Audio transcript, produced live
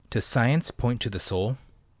Does science point to the soul?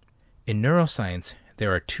 In neuroscience,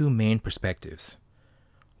 there are two main perspectives.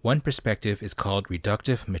 One perspective is called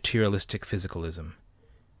reductive materialistic physicalism.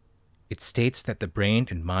 It states that the brain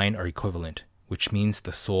and mind are equivalent, which means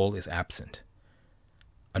the soul is absent.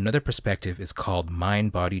 Another perspective is called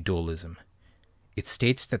mind-body dualism. It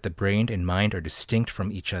states that the brain and mind are distinct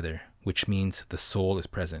from each other, which means the soul is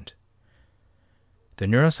present. The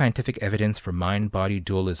neuroscientific evidence for mind-body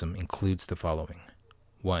dualism includes the following.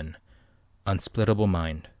 1. Unsplittable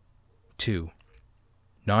mind. 2.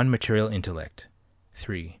 Non-material intellect.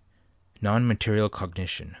 3. Non-material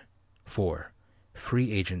cognition. 4.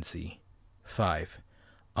 Free agency. 5.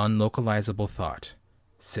 Unlocalizable thought.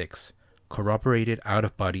 6. Corroborated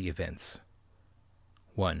out-of-body events.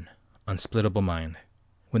 1. Unsplittable mind.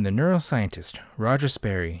 When the neuroscientist Roger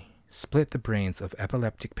Sperry split the brains of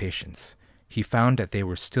epileptic patients, he found that they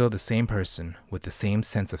were still the same person with the same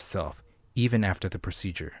sense of self, even after the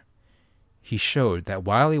procedure. He showed that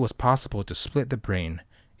while it was possible to split the brain,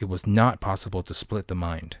 it was not possible to split the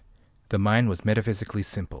mind. The mind was metaphysically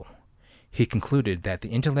simple. He concluded that the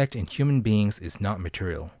intellect in human beings is not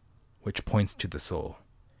material, which points to the soul.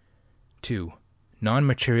 2.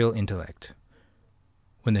 Non-material intellect.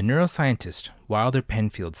 When the neuroscientist Wilder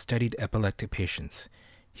Penfield studied epileptic patients,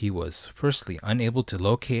 he was, firstly, unable to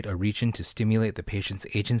locate a region to stimulate the patient's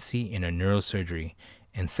agency in a neurosurgery,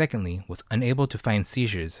 and secondly, was unable to find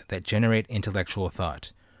seizures that generate intellectual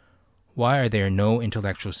thought. Why are there no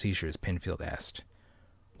intellectual seizures? Penfield asked.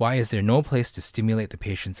 Why is there no place to stimulate the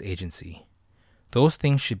patient's agency? Those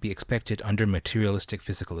things should be expected under materialistic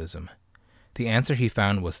physicalism. The answer he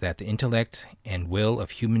found was that the intellect and will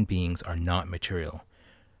of human beings are not material,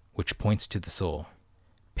 which points to the soul.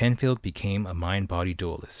 Penfield became a mind-body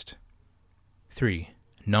dualist. 3.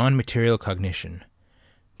 Non-material cognition.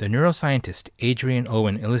 The neuroscientist Adrian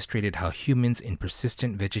Owen illustrated how humans in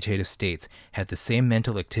persistent vegetative states had the same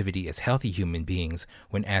mental activity as healthy human beings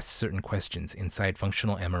when asked certain questions inside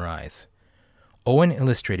functional MRIs. Owen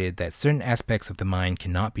illustrated that certain aspects of the mind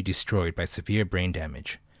cannot be destroyed by severe brain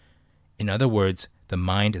damage. In other words, the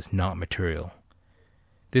mind is not material.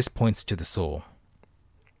 This points to the soul.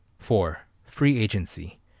 4. Free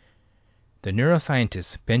agency. The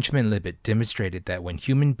neuroscientist Benjamin Libet demonstrated that when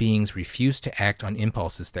human beings refuse to act on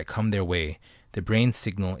impulses that come their way, the brain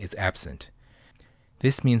signal is absent.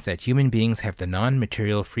 This means that human beings have the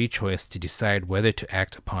non-material free choice to decide whether to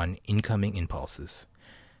act upon incoming impulses.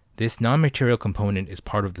 This non-material component is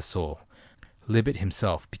part of the soul. Libet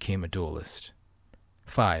himself became a dualist.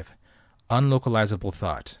 5. Unlocalizable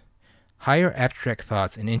thought. Higher abstract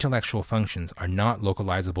thoughts and intellectual functions are not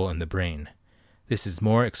localizable in the brain. This is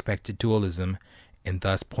more expected dualism and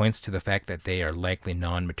thus points to the fact that they are likely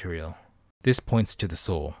non-material. This points to the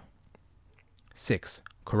soul. 6.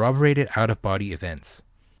 Corroborated out-of-body events.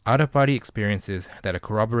 Out-of-body experiences that are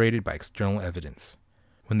corroborated by external evidence.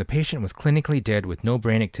 When the patient was clinically dead with no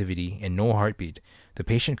brain activity and no heartbeat, the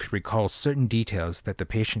patient could recall certain details that the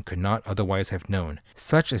patient could not otherwise have known,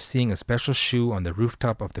 such as seeing a special shoe on the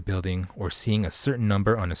rooftop of the building, or seeing a certain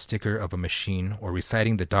number on a sticker of a machine, or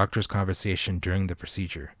reciting the doctor's conversation during the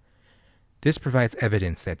procedure. This provides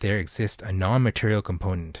evidence that there exists a non-material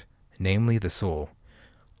component, namely the soul.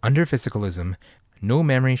 Under physicalism, no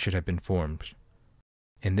memory should have been formed.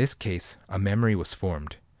 In this case, a memory was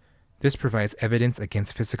formed. This provides evidence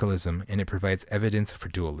against physicalism, and it provides evidence for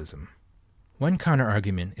dualism. One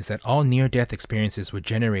counterargument is that all near-death experiences were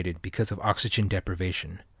generated because of oxygen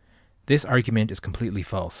deprivation. This argument is completely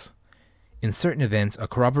false. In certain events, a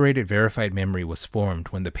corroborated verified memory was formed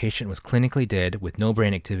when the patient was clinically dead with no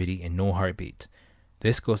brain activity and no heartbeat.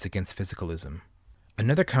 This goes against physicalism.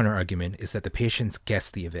 Another counterargument is that the patients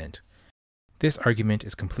guessed the event. This argument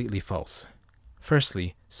is completely false.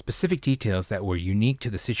 Firstly, specific details that were unique to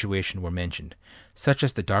the situation were mentioned, such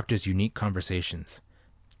as the doctor's unique conversations.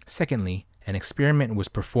 Secondly, an experiment was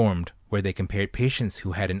performed where they compared patients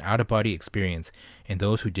who had an out-of-body experience and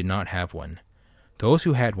those who did not have one. Those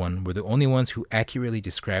who had one were the only ones who accurately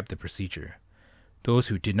described the procedure. Those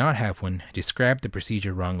who did not have one described the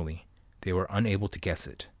procedure wrongly. They were unable to guess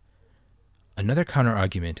it. Another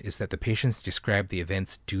counterargument is that the patients described the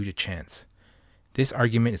events due to chance. This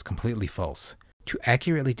argument is completely false. To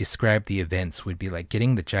accurately describe the events would be like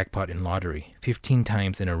getting the jackpot in lottery 15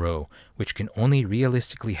 times in a row, which can only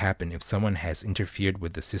realistically happen if someone has interfered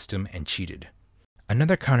with the system and cheated.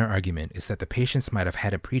 Another counterargument is that the patients might have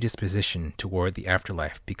had a predisposition toward the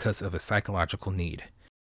afterlife because of a psychological need.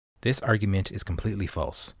 This argument is completely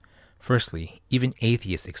false. Firstly, even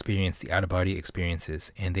atheists experience the out-of-body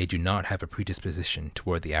experiences, and they do not have a predisposition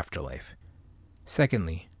toward the afterlife.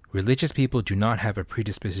 Secondly, Religious people do not have a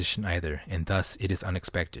predisposition either, and thus it is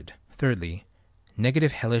unexpected. Thirdly,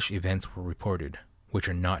 negative hellish events were reported, which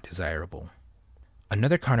are not desirable.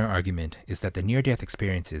 Another counter-argument is that the near-death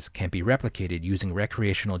experiences can be replicated using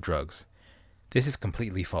recreational drugs. This is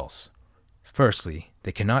completely false. Firstly,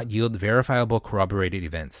 they cannot yield verifiable corroborated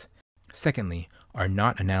events. Secondly, are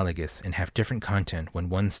not analogous and have different content when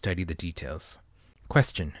one studies the details.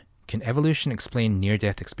 Question: can evolution explain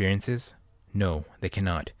near-death experiences? No, they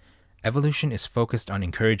cannot. Evolution is focused on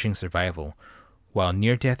encouraging survival, while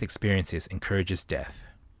near-death experiences encourages death.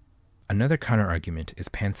 Another counterargument is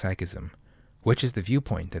panpsychism, which is the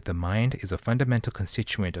viewpoint that the mind is a fundamental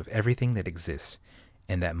constituent of everything that exists,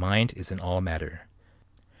 and that mind is in all matter.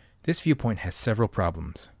 This viewpoint has several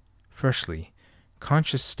problems. Firstly,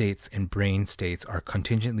 conscious states and brain states are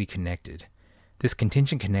contingently connected. This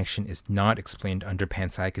contingent connection is not explained under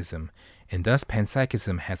panpsychism, and thus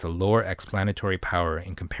panpsychism has a lower explanatory power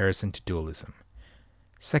in comparison to dualism.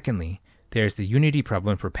 Secondly, there is the unity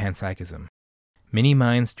problem for panpsychism. Many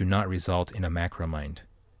minds do not result in a macro mind.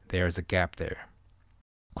 There is a gap there.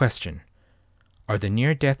 Question: are the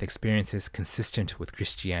near-death experiences consistent with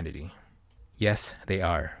Christianity? Yes, they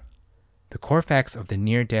are. The core facts of the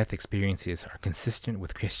near-death experiences are consistent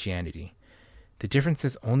with Christianity. The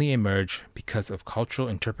differences only emerge because of cultural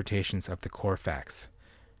interpretations of the core facts.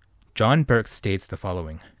 John Burke states the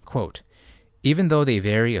following, quote, "Even though they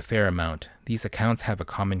vary a fair amount, these accounts have a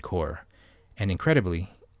common core, and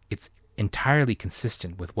incredibly, it's entirely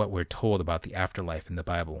consistent with what we're told about the afterlife in the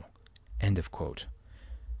Bible." End of quote.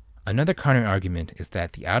 Another counter-argument is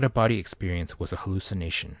that the out-of-body experience was a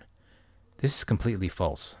hallucination. This is completely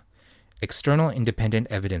false. External independent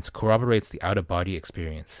evidence corroborates the out-of-body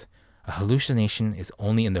experience. A hallucination is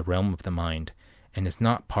only in the realm of the mind and is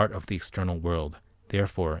not part of the external world.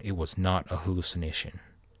 Therefore, it was not a hallucination.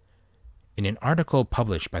 In an article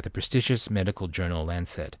published by the prestigious medical journal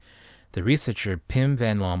Lancet, the researcher Pim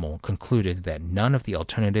van Lommel concluded that none of the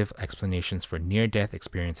alternative explanations for near-death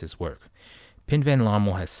experiences work. Pim van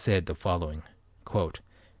Lommel has said the following, quote,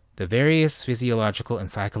 "The various physiological and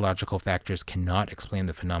psychological factors cannot explain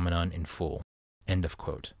the phenomenon in full." End of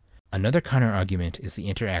quote. Another counterargument is the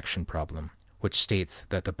interaction problem, which states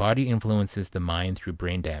that the body influences the mind through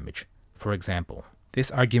brain damage. For example, this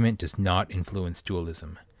argument does not influence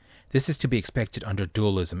dualism. This is to be expected under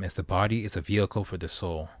dualism as the body is a vehicle for the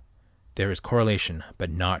soul. There is correlation, but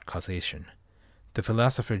not causation. The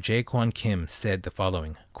philosopher Jae-Kwon Kim said the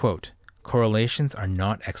following, quote, "Correlations are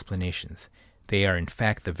not explanations. They are in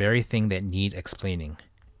fact the very thing that need explaining."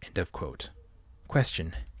 End of quote.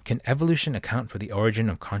 Question: can evolution account for the origin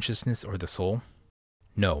of consciousness or the soul?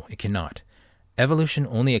 No, it cannot. Evolution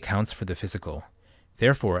only accounts for the physical.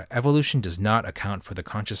 Therefore, evolution does not account for the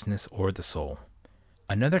consciousness or the soul.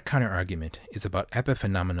 Another counterargument is about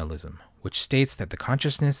epiphenomenalism, which states that the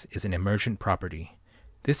consciousness is an emergent property.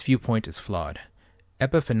 This viewpoint is flawed.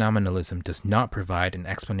 Epiphenomenalism does not provide an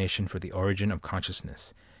explanation for the origin of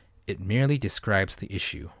consciousness. It merely describes the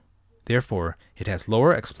issue. Therefore, it has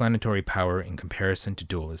lower explanatory power in comparison to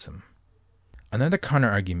dualism. Another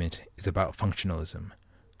counterargument is about functionalism,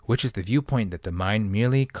 which is the viewpoint that the mind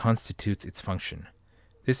merely constitutes its function.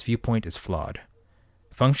 This viewpoint is flawed.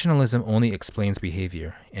 Functionalism only explains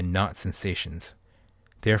behavior and not sensations.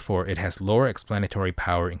 Therefore, it has lower explanatory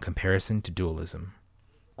power in comparison to dualism.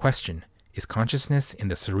 Question: is consciousness in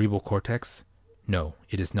the cerebral cortex? No,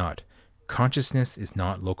 it is not. Consciousness is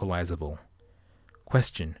not localizable.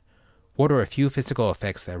 Question: what are a few physical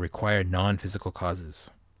effects that require non-physical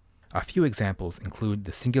causes? A few examples include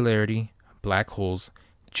the singularity, black holes,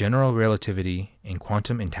 general relativity, and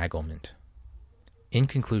quantum entanglement. In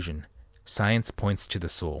conclusion, science points to the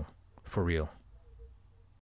soul, for real.